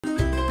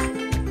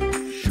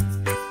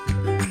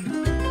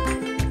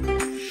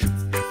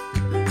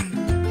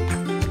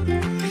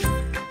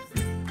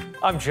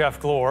I'm Jeff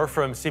Glor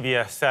from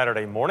CBS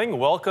Saturday Morning.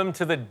 Welcome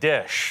to The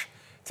Dish.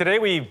 Today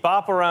we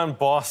bop around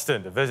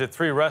Boston to visit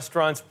 3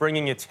 restaurants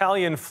bringing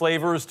Italian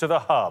flavors to the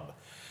hub.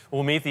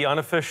 We'll meet the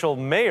unofficial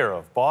mayor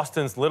of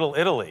Boston's Little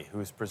Italy,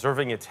 who's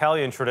preserving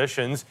Italian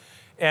traditions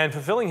and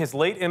fulfilling his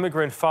late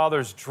immigrant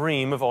father's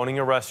dream of owning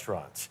a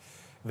restaurant.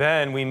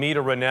 Then we meet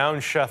a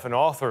renowned chef and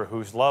author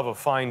whose love of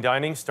fine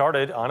dining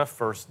started on a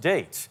first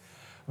date.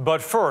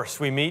 But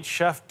first, we meet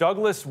Chef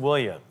Douglas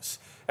Williams.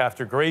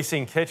 After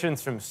gracing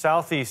kitchens from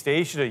Southeast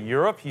Asia to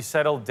Europe, he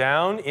settled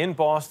down in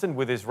Boston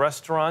with his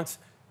restaurant,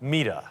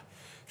 Mita.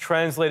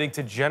 Translating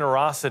to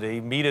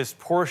generosity, Mita's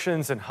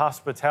portions and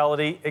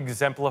hospitality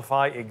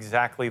exemplify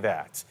exactly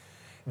that.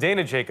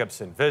 Dana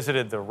Jacobson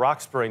visited the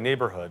Roxbury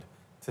neighborhood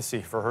to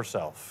see for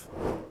herself.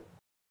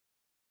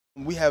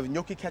 We have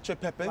gnocchi cacio e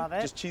pepe,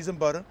 just cheese and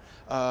butter,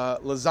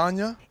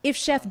 lasagna. If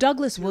Chef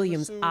Douglas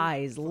Williams'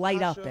 eyes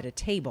light up at a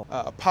table,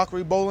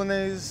 pakri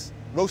bolognese,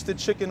 roasted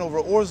chicken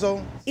over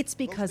orzo. It's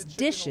because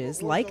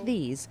dishes like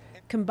these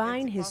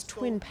combine his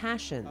twin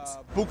passions.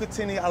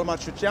 Bucatini alla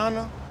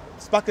matriciana,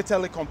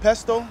 spaghetti con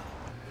pesto.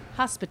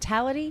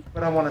 Hospitality.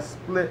 But I want to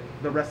split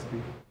the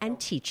recipe. And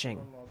teaching.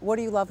 What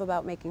do you love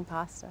about making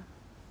pasta?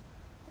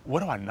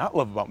 What do I not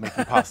love about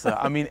making pasta?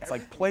 I mean, it's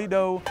like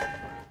Play-Doh,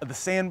 the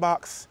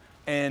sandbox,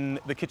 and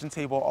the kitchen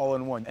table all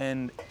in one.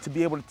 And to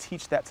be able to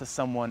teach that to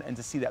someone and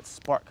to see that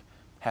spark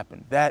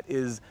happen, that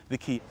is the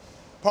key.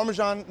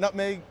 Parmesan,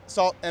 nutmeg,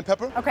 salt, and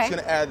pepper. Okay. Just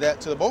gonna add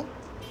that to the bowl.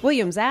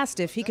 Williams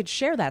asked if he could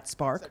share that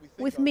spark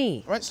with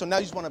me. All right, so now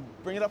you just want to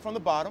bring it up from the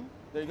bottom.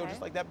 There you go,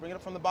 just like that. Bring it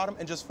up from the bottom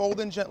and just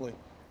fold in gently.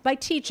 By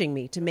teaching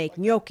me to make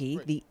gnocchi,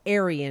 the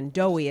airy and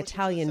doughy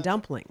Italian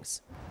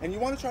dumplings. And you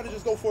want to try to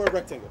just go for a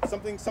rectangle,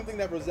 something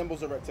that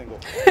resembles a rectangle.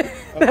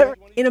 Okay?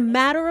 In a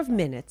matter of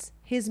minutes,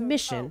 his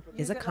mission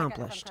is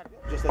accomplished.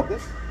 Just like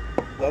this.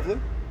 Lovely,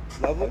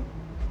 lovely,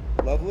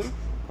 lovely,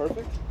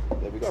 perfect.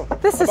 There we go.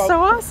 This is so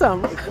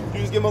awesome. You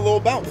just give them a little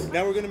bounce.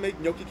 Now we're going to make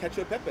gnocchi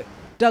cacio e pepe.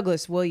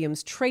 Douglas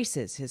Williams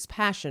traces his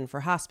passion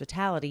for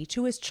hospitality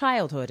to his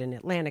childhood in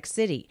Atlantic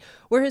City,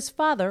 where his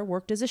father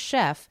worked as a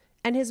chef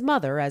and his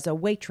mother as a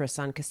waitress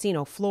on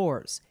casino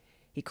floors.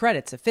 He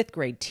credits a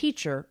 5th-grade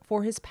teacher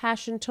for his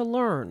passion to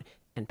learn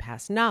and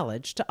pass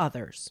knowledge to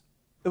others.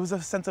 It was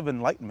a sense of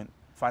enlightenment,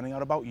 finding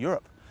out about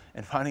Europe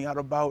and finding out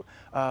about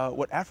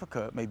what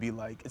Africa may be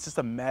like. It's just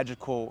a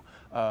magical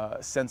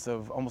sense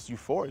of almost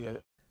euphoria.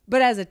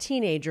 But as a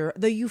teenager,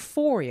 the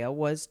euphoria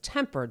was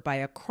tempered by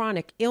a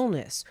chronic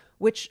illness,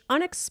 which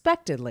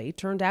unexpectedly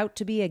turned out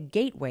to be a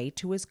gateway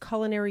to his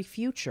culinary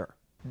future.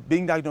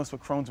 Being diagnosed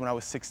with Crohn's when I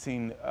was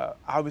 16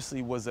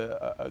 obviously was an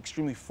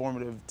extremely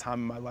formative time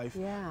in my life,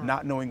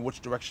 not knowing which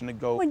direction to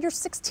go. When you're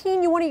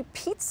 16, you want to eat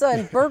pizza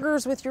and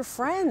burgers with your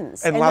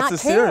friends and lots not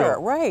of care,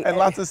 cereal. right? And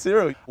lots of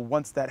cereal.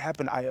 Once that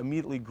happened, I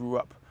immediately grew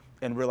up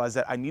and realized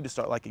that I need to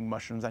start liking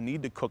mushrooms. I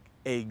need to cook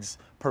eggs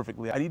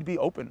perfectly. I need to be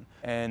open.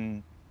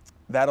 And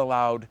that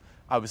allowed,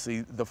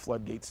 obviously, the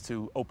floodgates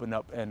to open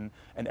up and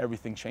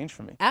everything changed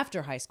for me.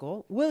 After high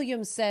school,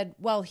 Williams said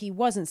while he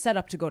wasn't set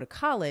up to go to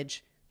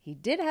college, he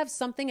did have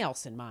something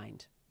else in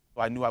mind.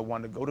 I knew I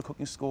wanted to go to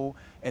cooking school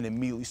and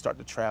immediately start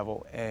to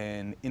travel.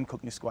 And in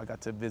cooking school, I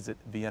got to visit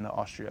Vienna,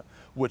 Austria,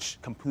 which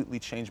completely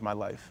changed my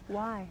life.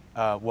 Why?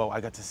 Well,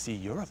 I got to see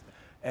Europe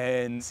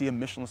and see a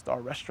Michelin star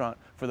restaurant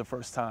for the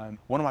first time.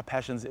 One of my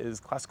passions is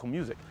classical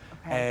music.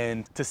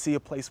 And to see a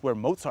place where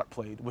Mozart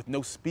played with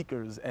no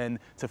speakers and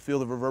to feel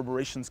the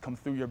reverberations come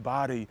through your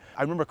body.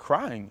 I remember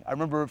crying. I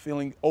remember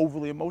feeling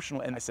overly emotional.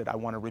 And I said, I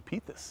want to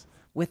repeat this.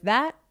 With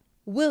that,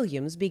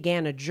 Williams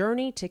began a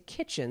journey to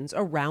kitchens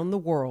around the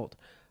world,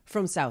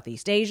 from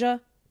Southeast Asia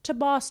to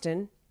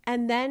Boston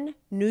and then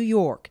New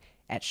York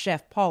at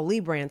Chef Paul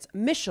Liebrandt's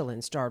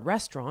Michelin-starred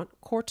restaurant,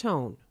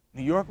 Cortone.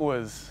 New York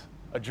was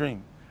a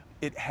dream.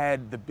 It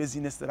had the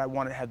busyness that I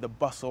wanted, had the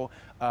bustle.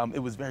 It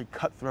was very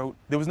cutthroat.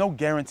 There was no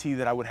guarantee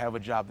that I would have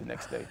a job the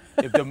next day.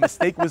 If the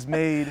mistake was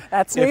made,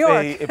 That's New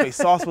York. If a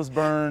sauce was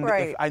burned,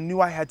 Right. I knew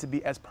I had to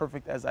be as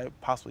perfect as I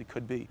possibly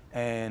could be.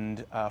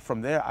 And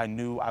from there, I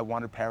knew I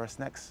wanted Paris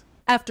next.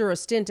 After a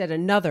stint at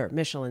another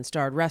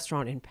Michelin-starred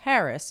restaurant in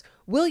Paris,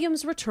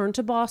 Williams returned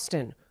to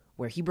Boston,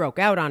 where he broke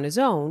out on his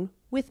own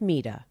with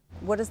Mita.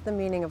 What is the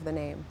meaning of the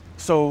name?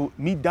 So,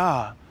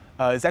 Mita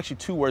is actually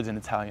 2 words in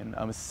Italian.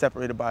 It's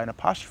separated by an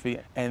apostrophe,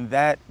 and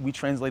that we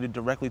translated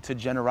directly to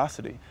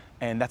generosity.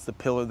 And that's the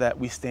pillar that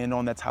we stand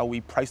on. That's how we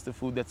price the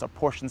food. That's our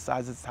portion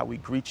size. That's how we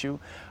greet you.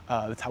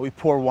 That's how we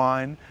pour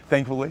wine,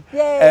 thankfully.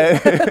 Yay!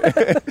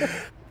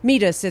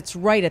 Mita sits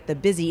right at the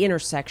busy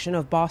intersection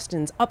of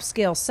Boston's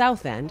upscale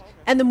South End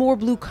and the more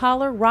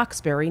blue-collar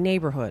Roxbury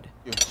neighborhood.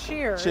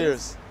 Cheers.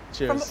 Cheers.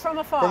 Cheers. From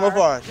afar. From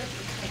afar.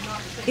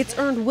 It's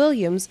earned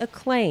Williams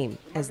acclaim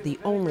as the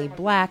only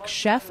black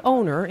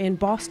chef-owner in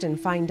Boston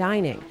fine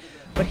dining.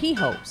 But he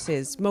hopes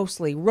his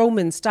mostly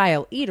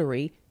Roman-style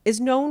eatery is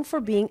known for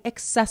being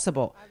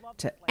accessible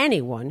to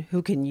anyone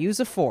who can use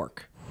a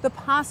fork. The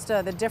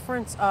pasta, the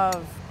difference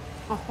of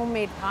a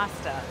homemade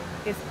pasta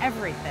is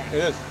everything.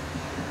 It is.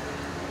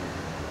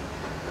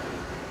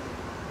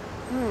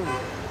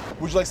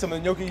 Would you like some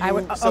of the gnocchi?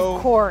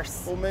 Of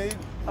course. Homemade?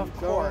 Of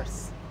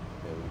course.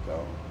 There we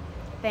go.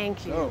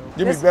 Thank you. Oh,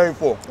 give me very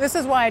full. This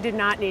is why I did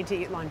not need to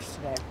eat lunch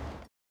today.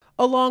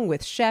 Along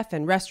with chef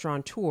and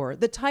restaurateur,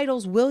 the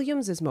titles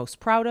Williams is most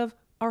proud of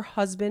are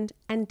husband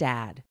and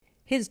dad.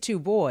 His two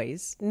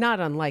boys, not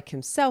unlike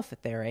himself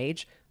at their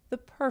age, the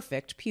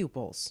perfect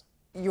pupils.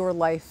 Your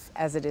life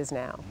as it is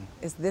now,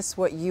 is this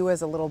what you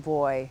as a little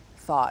boy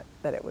thought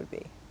that it would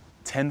be?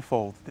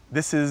 Tenfold.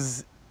 This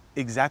is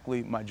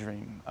exactly my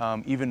dream.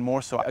 Even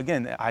more so.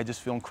 Again, I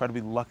just feel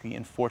incredibly lucky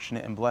and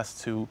fortunate and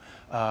blessed to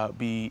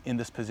be in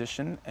this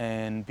position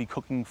and be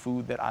cooking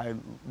food that I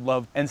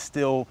love and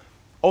still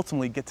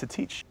ultimately get to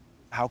teach.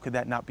 How could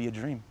that not be a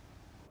dream?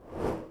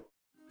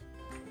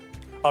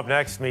 Up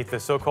next, meet the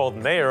so-called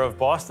mayor of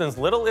Boston's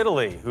Little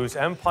Italy, whose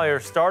empire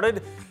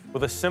started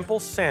with a simple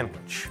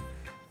sandwich.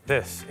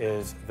 This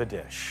is The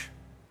Dish.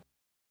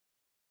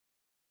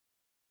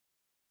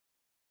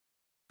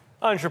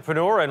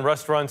 Entrepreneur and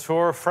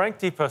restaurateur Frank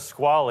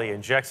DePasquale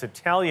injects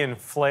Italian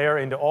flair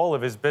into all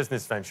of his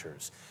business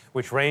ventures,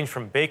 which range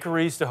from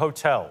bakeries to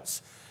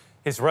hotels.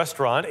 His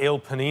restaurant, Il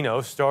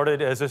Panino,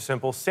 started as a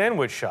simple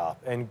sandwich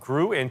shop and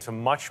grew into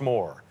much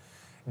more.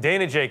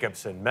 Dana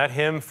Jacobson met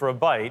him for a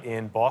bite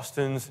in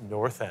Boston's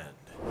North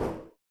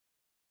End.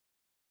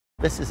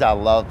 This is our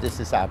love, this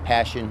is our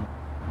passion,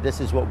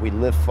 this is what we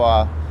live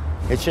for.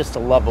 It's just a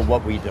love of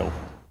what we do.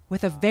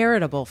 With a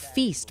veritable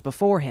feast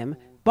before him,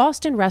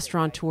 Boston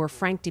restaurateur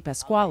Frank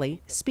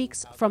DePasquale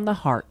speaks from the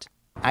heart.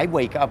 I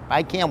wake up,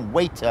 I can't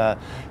wait to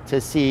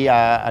see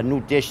a new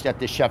dish that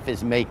the chef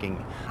is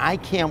making. I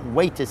can't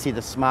wait to see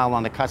the smile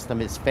on the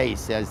customer's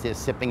face as they're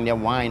sipping their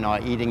wine or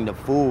eating the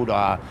food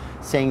or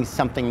saying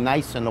something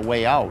nice on the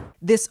way out.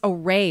 This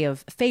array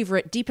of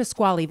favorite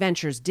DePasquale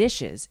Ventures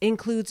dishes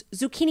includes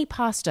zucchini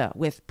pasta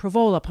with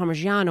provola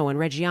parmigiano and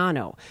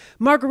reggiano,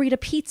 margherita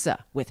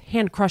pizza with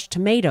hand-crushed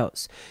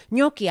tomatoes,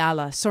 gnocchi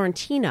alla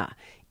sorrentina,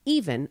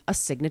 even a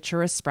signature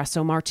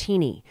espresso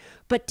martini.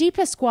 But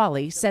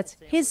DePasquale sets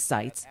his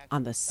sights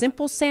on the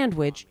simple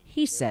sandwich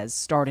he says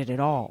started it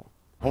all.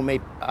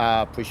 Homemade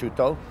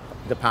prosciutto,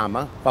 the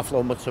Parma,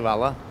 buffalo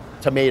mozzarella,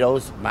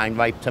 tomatoes,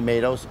 vine-ripe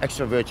tomatoes,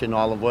 extra virgin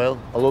olive oil,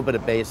 a little bit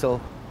of basil.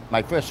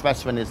 My first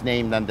restaurant is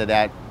named under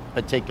that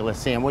particular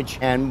sandwich,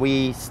 and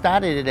we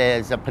started it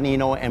as a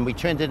panino and we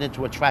turned it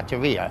into a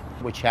trattoria,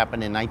 which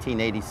happened in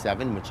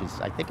 1987, which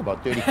is I think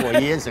about 34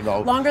 years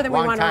ago. Longer than we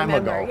want to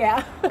remember,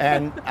 yeah.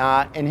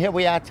 And here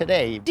we are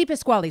today.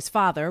 DePasquale's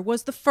father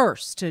was the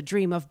first to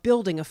dream of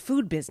building a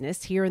food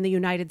business here in the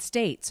United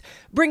States,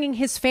 bringing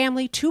his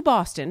family to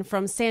Boston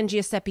from San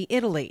Giuseppe,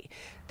 Italy.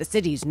 The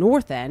city's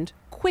North End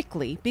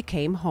quickly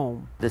became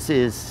home. This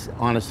is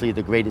honestly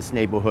the greatest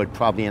neighborhood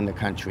probably in the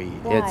country.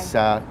 Why? It's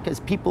because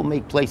people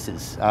make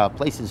places.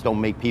 Places don't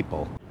make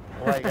people.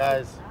 All right,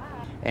 guys.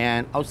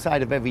 And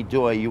outside of every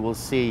door, you will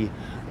see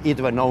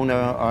either an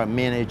owner or a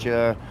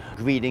manager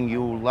greeting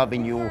you,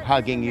 loving you,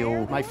 hugging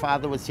you. My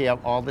father was here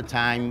all the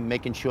time,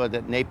 making sure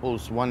that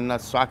Naples won the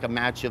soccer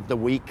match of the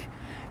week.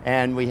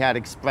 And we had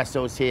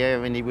espressos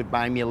here, and he would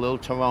buy me a little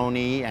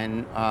Toroni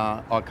and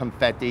or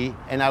confetti.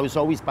 And I was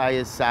always by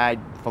his side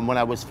from when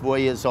I was 4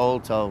 years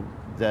old till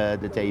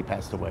the day he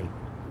passed away.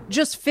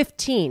 Just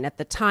 15 at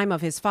the time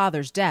of his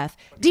father's death,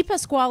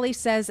 DePasquale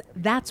says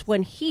that's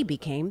when he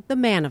became the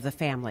man of the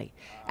family.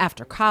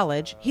 After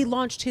college, he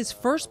launched his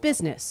first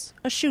business,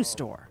 a shoe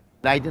store.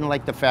 I didn't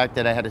like the fact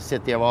that I had to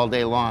sit there all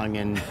day long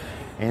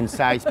and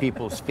size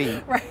people's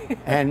feet. Right.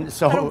 And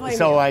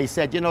so I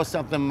said, you know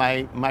something,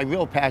 my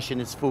real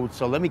passion is food,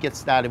 so let me get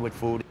started with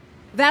food.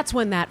 That's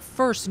when that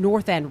first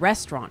North End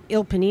restaurant,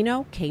 Il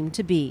Panino, came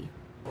to be.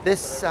 This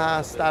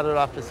started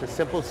off as a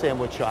simple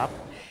sandwich shop.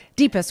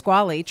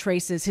 DePasquale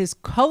traces his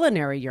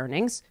culinary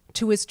yearnings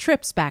to his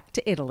trips back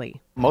to Italy.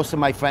 Most of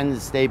my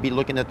friends, they'd be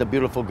looking at the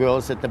beautiful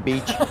girls at the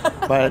beach,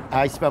 but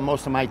I spent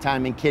most of my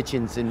time in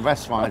kitchens and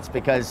restaurants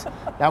because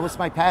that was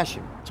my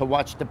passion, to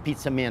watch the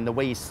pizza man, the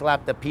way he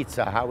slapped the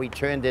pizza, how he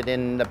turned it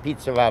in the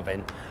pizza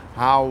oven,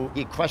 how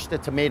he crushed the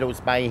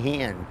tomatoes by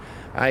hand.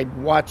 I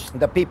watched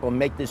the people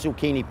make the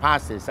zucchini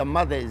pastas, the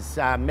mothers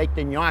make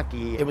the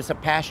gnocchi. It was a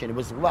passion, it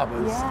was love,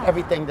 it was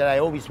everything that I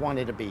always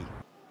wanted to be.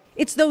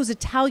 It's those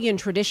Italian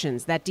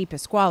traditions that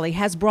DePasquale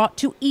has brought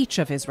to each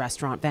of his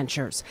restaurant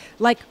ventures,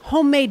 like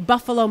homemade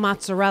buffalo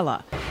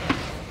mozzarella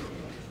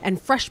and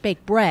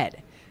fresh-baked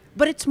bread.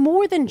 But it's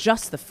more than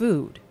just the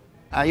food.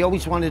 I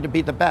always wanted to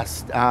be the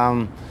best,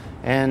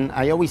 and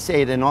I always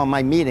say it in all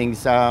my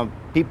meetings,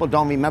 people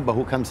don't remember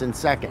who comes in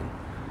second.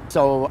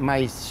 So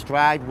my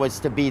strive was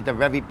to be the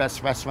very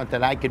best restaurant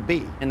that I could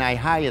be, and I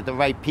hired the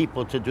right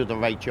people to do the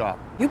right job.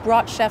 You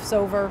brought chefs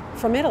over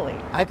from Italy.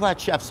 I brought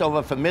chefs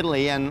over from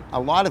Italy, and a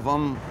lot of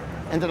them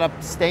ended up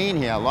staying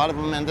here. A lot of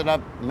them ended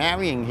up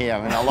marrying here,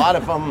 and a lot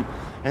of them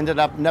ended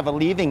up never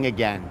leaving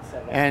again.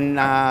 And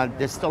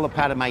they're still a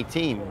part of my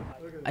team.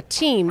 A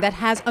team that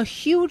has a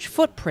huge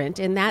footprint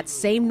in that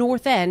same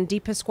North End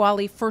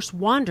DePasquale first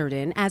wandered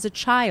in as a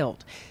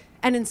child.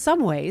 And in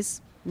some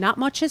ways, not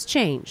much has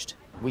changed.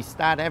 We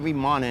start every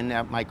morning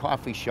at my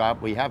coffee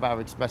shop. We have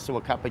our espresso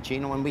or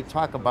cappuccino, and we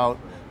talk about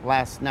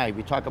last night.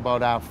 We talk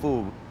about our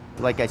food.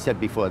 Like I said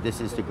before, this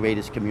is the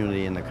greatest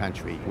community in the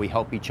country. We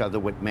help each other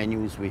with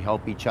menus, we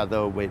help each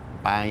other with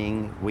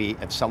buying.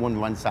 If someone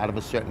runs out of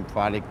a certain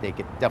product, they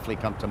could definitely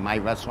come to my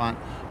restaurant,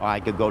 or I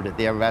could go to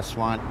their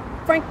restaurant.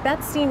 Frank,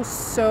 that seems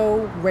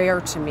so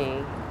rare to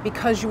me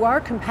because you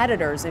are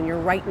competitors and you're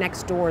right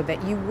next door,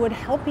 that you would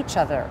help each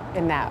other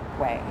in that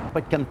way.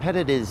 But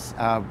competitors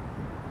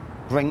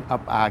bring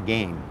up our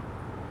game,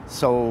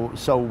 so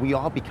we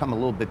all become a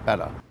little bit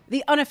better.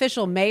 The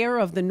unofficial mayor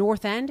of the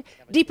North End,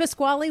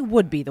 DePasquale,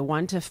 would be the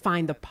one to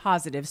find the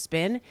positive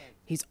spin.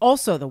 He's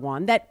also the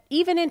one that,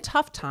 even in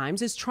tough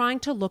times, is trying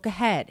to look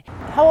ahead.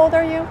 How old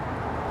are you?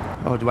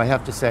 Oh, do I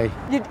have to say?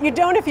 You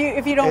don't if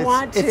you don't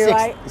want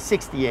to. It's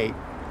 68.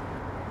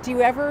 Do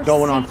you ever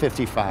going on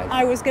 55?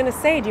 I was going to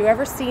say, do you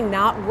ever see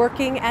not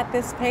working at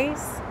this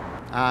pace?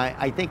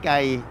 I think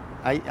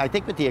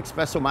with the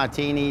espresso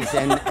martinis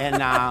and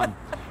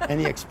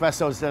the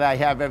espressos that I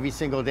have every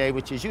single day,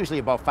 which is usually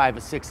about 5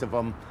 or 6 of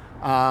them,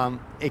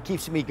 it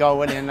keeps me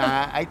going, and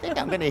I think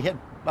I'm going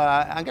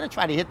to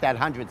try to hit that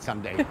 100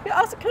 someday.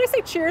 Also, can I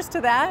say cheers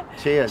to that?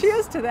 Cheers.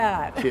 Cheers to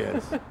that.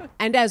 Cheers.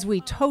 And as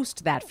we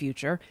toast that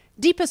future,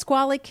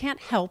 DePasquale can't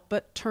help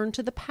but turn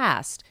to the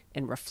past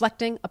in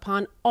reflecting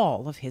upon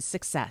all of his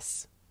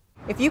success.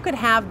 If you could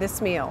have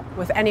this meal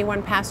with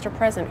anyone past or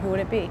present, who would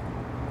it be?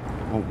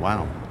 Oh,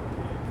 wow.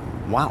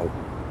 Wow.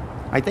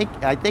 I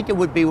think it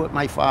would be with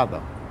my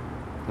father.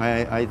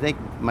 I think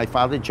my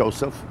father,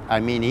 Joseph,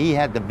 he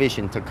had the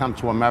vision to come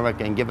to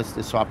America and give us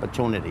this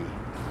opportunity.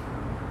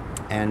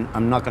 And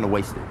I'm not going to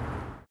waste it.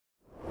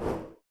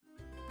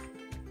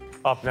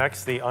 Up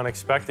next, the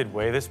unexpected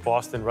way this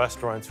Boston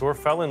restaurateur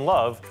fell in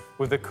love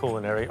with the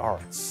culinary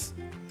arts.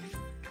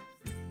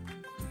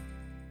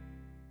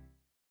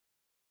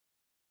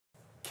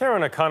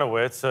 Karen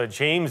Akunowitz, a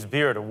James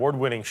Beard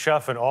award-winning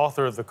chef and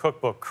author of the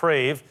cookbook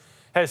Crave,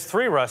 has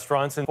 3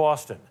 restaurants in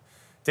Boston.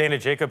 Dana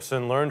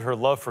Jacobson learned her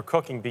love for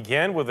cooking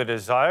began with a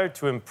desire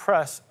to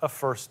impress a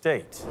first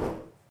date.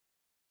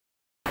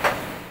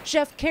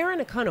 Chef Karen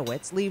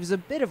Akunowitz leaves a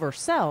bit of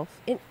herself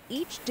in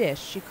each dish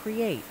she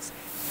creates.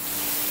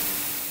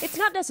 It's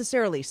not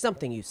necessarily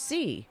something you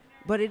see,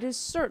 but it is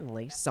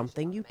certainly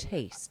something you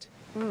taste.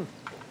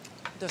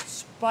 The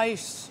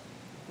spice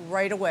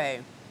right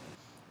away.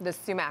 The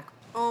sumac.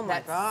 Oh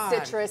my God.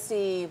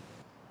 Citrusy,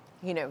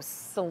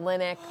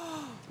 salinic.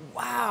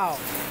 Wow.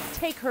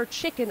 Take her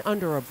chicken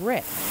under a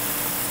brick.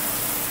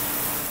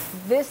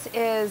 This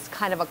is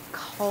kind of a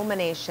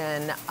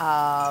culmination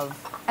of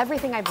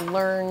everything I've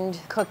learned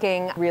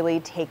cooking, really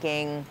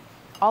taking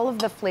all of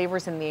the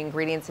flavors and the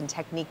ingredients and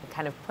technique and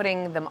kind of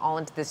putting them all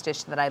into this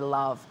dish that I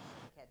love.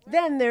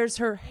 Then there's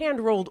her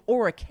hand-rolled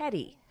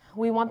orecchiette.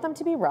 We want them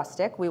to be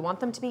rustic. We want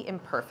them to be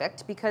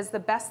imperfect because the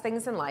best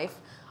things in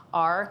life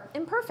are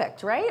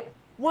imperfect, right?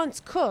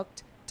 Once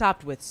cooked,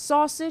 topped with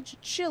sausage,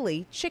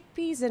 chili,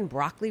 chickpeas, and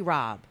broccoli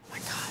rabe. Oh my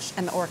gosh,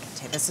 and the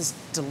orecchiette, this is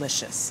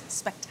delicious,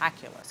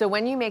 spectacular. So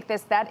when you make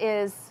this, that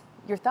is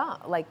your thumb.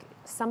 Like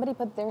somebody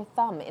put their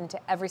thumb into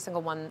every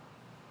single one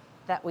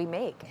that we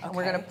make. Okay. And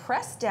we're gonna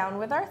press down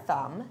with our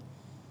thumb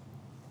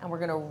and we're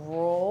gonna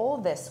roll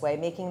this way,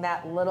 making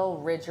that little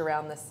ridge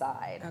around the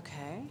side.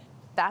 Okay.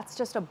 That's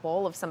just a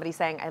bowl of somebody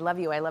saying, I love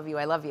you, I love you,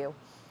 I love you.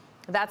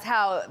 That's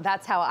how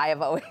I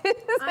have always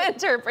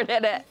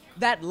interpreted it.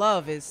 That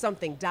love is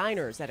something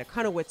diners at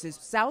Akunowitz's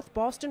South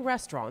Boston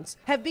restaurants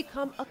have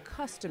become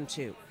accustomed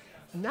to.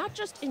 Not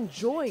just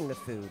enjoying the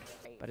food,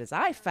 but as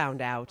I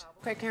found out...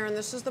 Okay, Karen,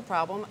 this is the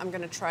problem. I'm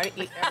going to try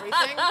to eat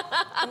everything.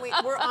 And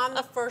we're on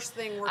the first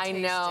thing we're tasting. I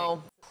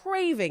know.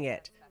 Craving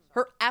it.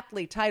 Her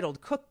aptly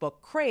titled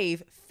cookbook,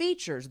 Crave,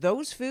 features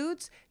those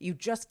foods you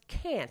just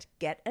can't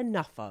get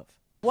enough of.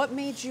 What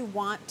made you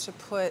want to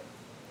put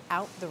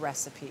out the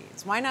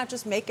recipes? Why not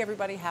just make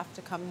everybody have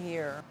to come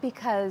here?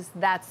 Because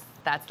that's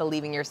the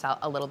leaving yourself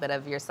a little bit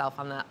of yourself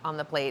on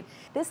the plate.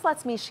 This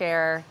lets me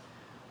share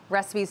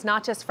recipes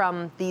not just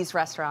from these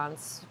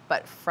restaurants,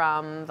 but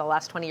from the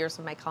last 20 years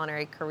of my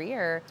culinary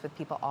career with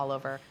people all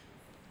over.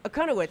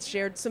 Akunowitz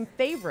shared some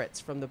favorites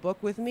from the book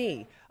with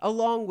me,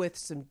 along with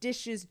some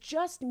dishes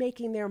just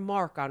making their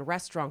mark on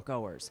restaurant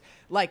goers,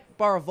 like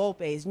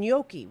Baravolpe's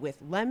gnocchi with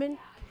lemon,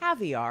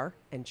 caviar,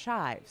 and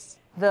chives.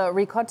 The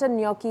ricotta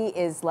gnocchi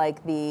is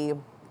like the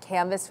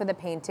canvas for the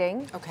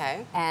painting.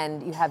 Okay.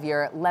 And you have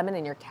your lemon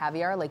and your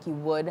caviar like you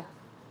would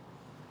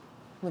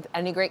with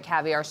any great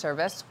caviar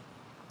service.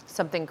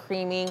 Something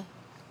creamy,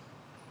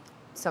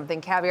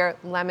 something caviar,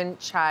 lemon,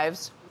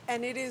 chives.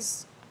 And it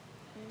is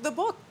the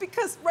book,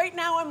 because right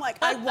now I'm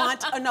like, I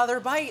want another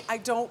bite. I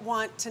don't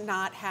want to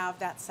not have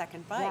that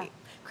second bite. Yeah.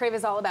 Crave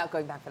is all about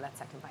going back for that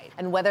second bite.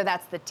 And whether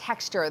that's the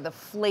texture, the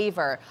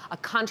flavor, a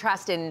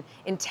contrast in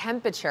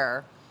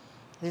temperature,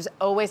 there's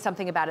always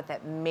something about it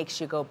that makes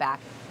you go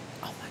back.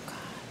 Oh my God.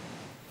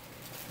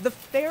 The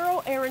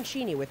Faro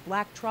arancini with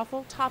black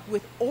truffle topped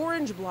with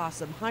orange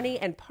blossom honey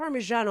and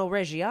Parmigiano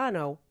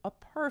Reggiano, a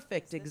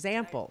perfect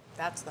example.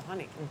 That's the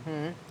honey.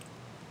 Mm-hmm.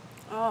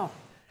 Oh.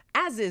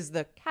 As is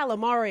the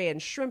calamari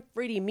and shrimp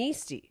fritti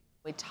misti.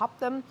 We top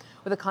them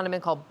with a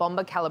condiment called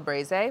bomba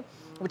calabrese,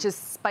 which is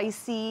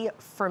spicy,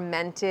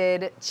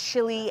 fermented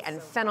chili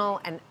and fennel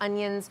and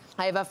onions.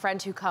 I have a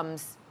friend who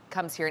comes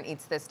here and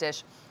eats this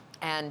dish,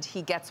 and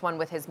he gets one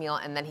with his meal,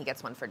 and then he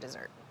gets one for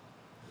dessert.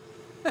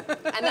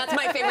 And that's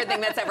my favorite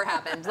thing that's ever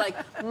happened. Like,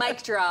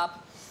 mic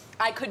drop.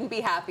 I couldn't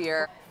be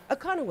happier.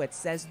 Akonowitz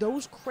says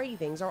those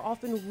cravings are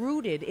often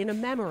rooted in a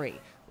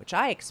memory, which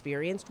I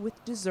experienced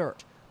with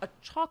dessert, a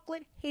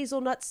chocolate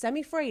hazelnut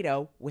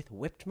semifreddo with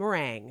whipped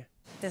meringue.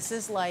 This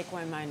is like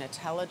when my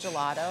Nutella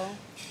gelato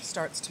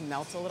starts to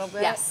melt a little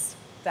bit. Yes.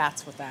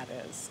 That's what that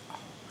is. Oh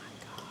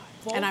my God.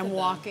 Both and of I'm them.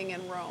 walking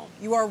in Rome.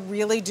 You are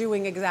really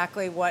doing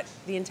exactly what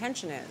the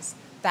intention is.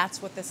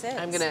 That's what this is.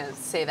 I'm gonna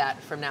say that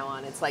from now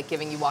on. It's like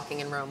giving you Walking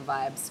in Rome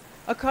vibes.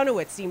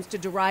 Akonowitz seems to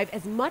derive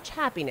as much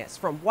happiness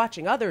from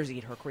watching others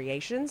eat her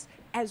creations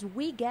as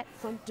we get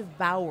from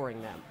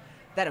devouring them.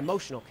 That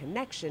emotional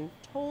connection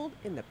told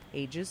in the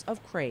pages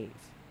of Crave.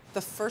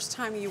 The first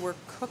time you were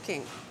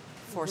cooking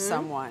for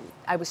someone.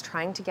 I was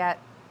trying to get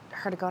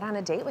her to go on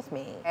a date with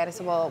me. And I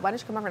said, well, why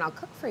don't you come over and I'll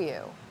cook for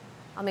you?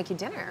 I'll make you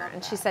dinner.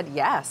 And she said,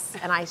 yes.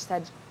 And I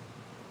said,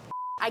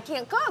 I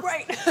can't cook.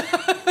 Right.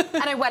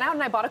 And I went out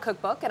and I bought a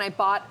cookbook and I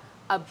bought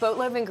a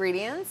boatload of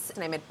ingredients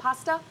and I made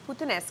pasta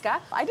puttanesca.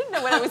 I didn't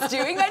know what I was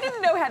doing. I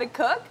didn't know how to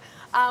cook.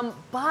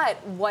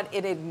 But what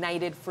it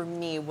ignited for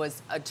me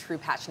was a true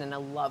passion and a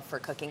love for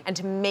cooking. And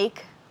to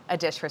make a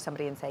dish for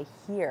somebody and say,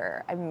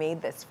 here, I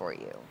made this for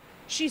you.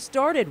 She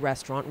started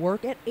restaurant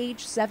work at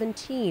age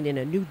 17 in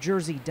a New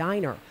Jersey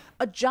diner,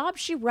 a job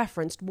she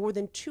referenced more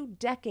than 2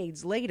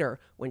 decades later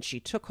when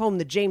she took home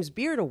the James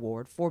Beard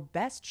Award for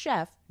Best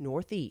Chef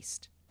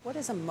Northeast. What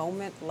is a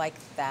moment like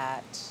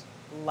that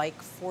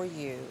like for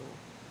you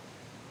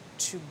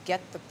to get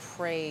the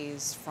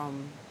praise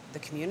from the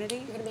community?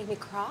 You're gonna make me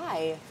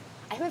cry.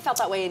 I haven't felt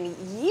that way in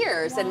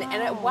years,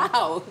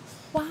 wow.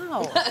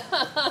 Wow.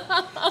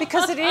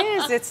 Because it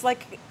is. It's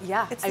like,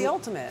 Yeah, it's the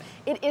ultimate.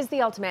 It is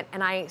the ultimate,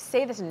 and I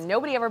say this and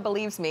nobody ever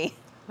believes me.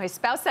 My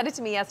spouse said it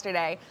to me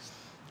yesterday.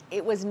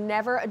 It was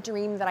never a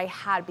dream that I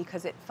had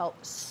because it felt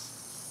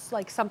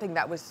like something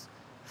that was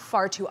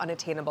far too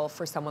unattainable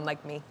for someone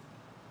like me.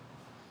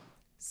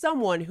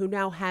 Someone who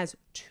now has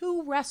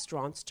 2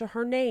 restaurants to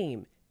her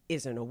name,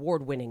 is an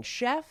award-winning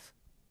chef,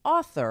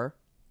 author,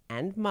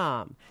 and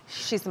mom.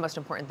 She's the most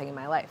important thing in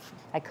my life.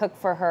 I cook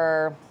for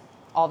her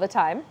all the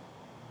time.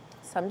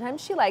 Sometimes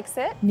she likes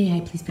it. May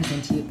I please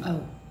present to you?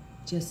 Oh,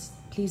 just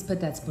please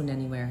put that spoon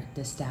anywhere.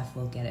 The staff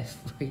will get it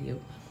for you.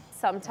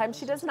 Sometimes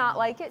she does not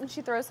like it and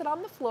she throws it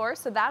on the floor,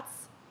 so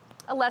that's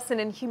a lesson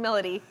in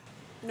humility.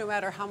 No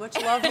matter how much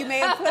love you may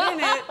have put in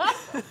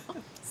it.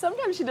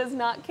 Sometimes she does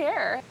not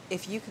care.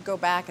 If you could go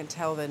back and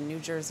tell the New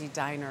Jersey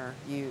diner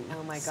you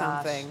Oh my gosh.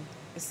 something,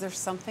 is there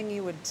something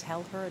you would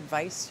tell her,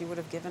 advice you would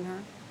have given her?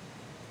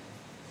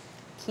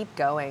 Keep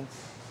going.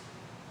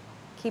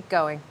 Keep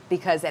going,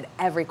 because at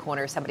every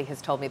corner somebody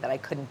has told me that I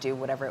couldn't do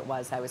whatever it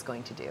was I was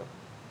going to do.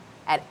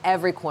 At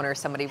every corner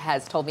somebody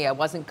has told me I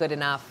wasn't good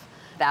enough,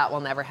 that will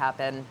never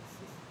happen.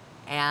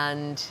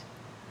 And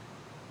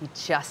you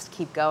just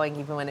keep going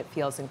even when it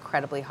feels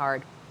incredibly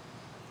hard.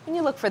 And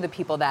you look for the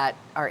people that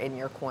are in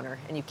your corner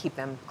and you keep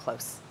them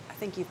close. I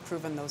think you've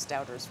proven those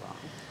doubters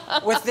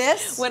wrong. With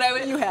this, When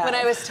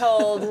I was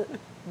told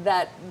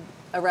that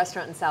a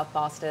restaurant in South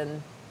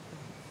Boston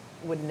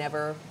would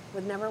never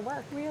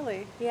work.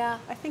 Really? Yeah.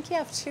 I think you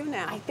have 2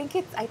 now. I think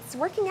it's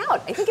working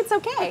out. I think it's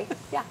okay.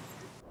 Yeah.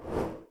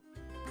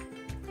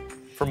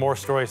 For more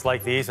stories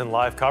like these and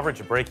live coverage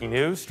of breaking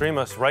news, stream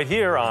us right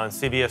here on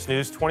CBS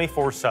News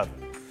 24/7.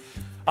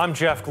 I'm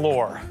Jeff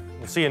Glor.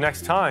 We'll see you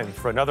next time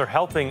for another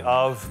helping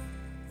of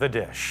The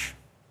Dish.